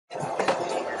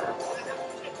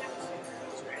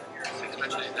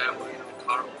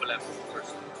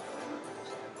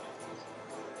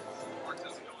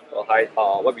Hi,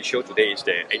 what we show today is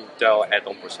the Intel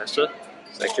add-on processor.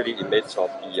 It's actually emits of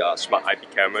the smart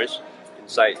IP cameras.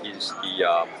 Inside is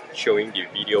the showing the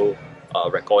video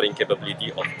recording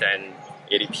capability of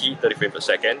 1080p, 30 frames per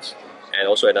second. And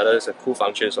also another cool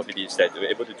functions of it is that you're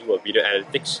able to do a video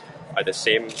analytics at the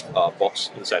same box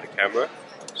inside the camera.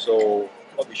 So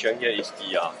what we're showing here is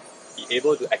the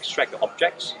able to extract the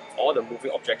objects, all the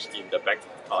moving objects in the back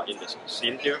in the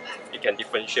scene here. It can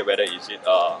differentiate whether is it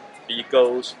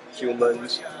vehicles,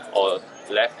 humans, or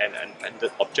left and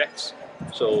unhanded objects.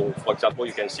 So for example,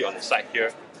 you can see on the side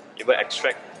here, it will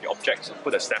extract the objects,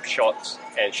 put the snapshots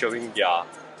and showing their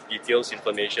details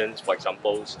information, for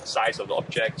example, size of the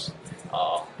objects,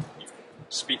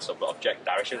 speeds of the object,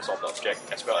 directions of the object,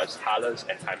 as well as colors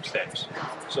and timestamps.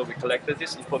 So we collected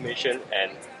this information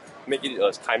and make it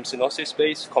a time synopsis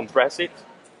base, compress it,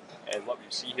 and what we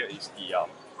see here is the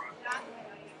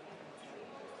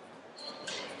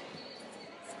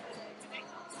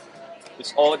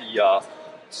it's all the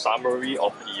summary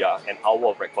of the an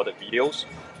hour of recorded videos.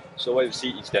 So what you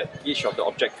see is that each of the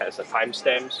object has a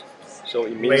timestamps. So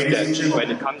it means that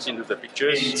when it comes into the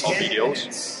pictures or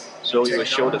videos, so it will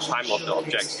show the time of the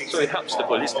objects. So it helps the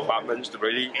police departments to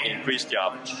really increase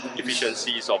their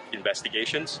efficiencies of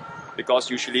investigations, because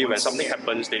usually when something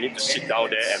happens, they need to sit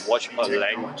down there and watch a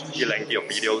lengthy of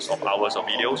videos, of hours of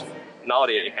videos. Now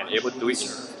they can able to do it in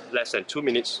less than 2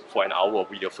 minutes for an hour of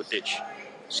video footage.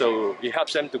 So it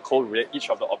helps them to correlate each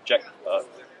of the object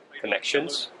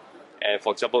connections. And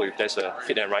for example, if there's a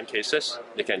hit and run cases,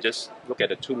 they can just look at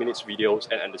the 2 minutes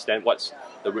videos and understand what's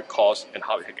the root cause and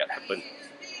how it can happen.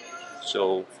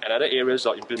 So another areas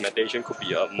of implementation could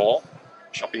be a mall,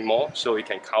 shopping mall. So you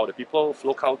can count the people,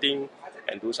 flow counting,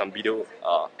 and do some video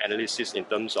analysis in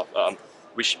terms of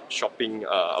which shopping,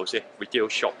 I would say retail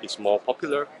shop is more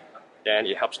popular. Then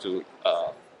it helps to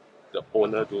the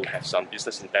owner to have some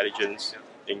business intelligence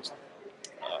things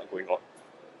going on.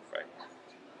 Right.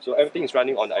 So everything is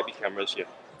running on the IP cameras here.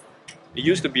 It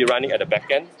used to be running at the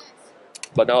back end,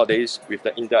 but nowadays with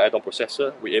the Intel add-on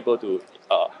processor, we're able to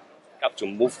help to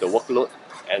move the workload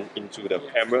and into the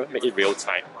camera, make it real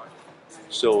time.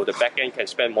 So the backend can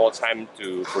spend more time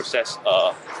to process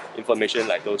information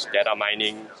like those data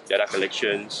mining, data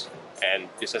collections, and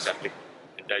business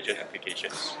intelligence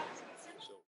applications.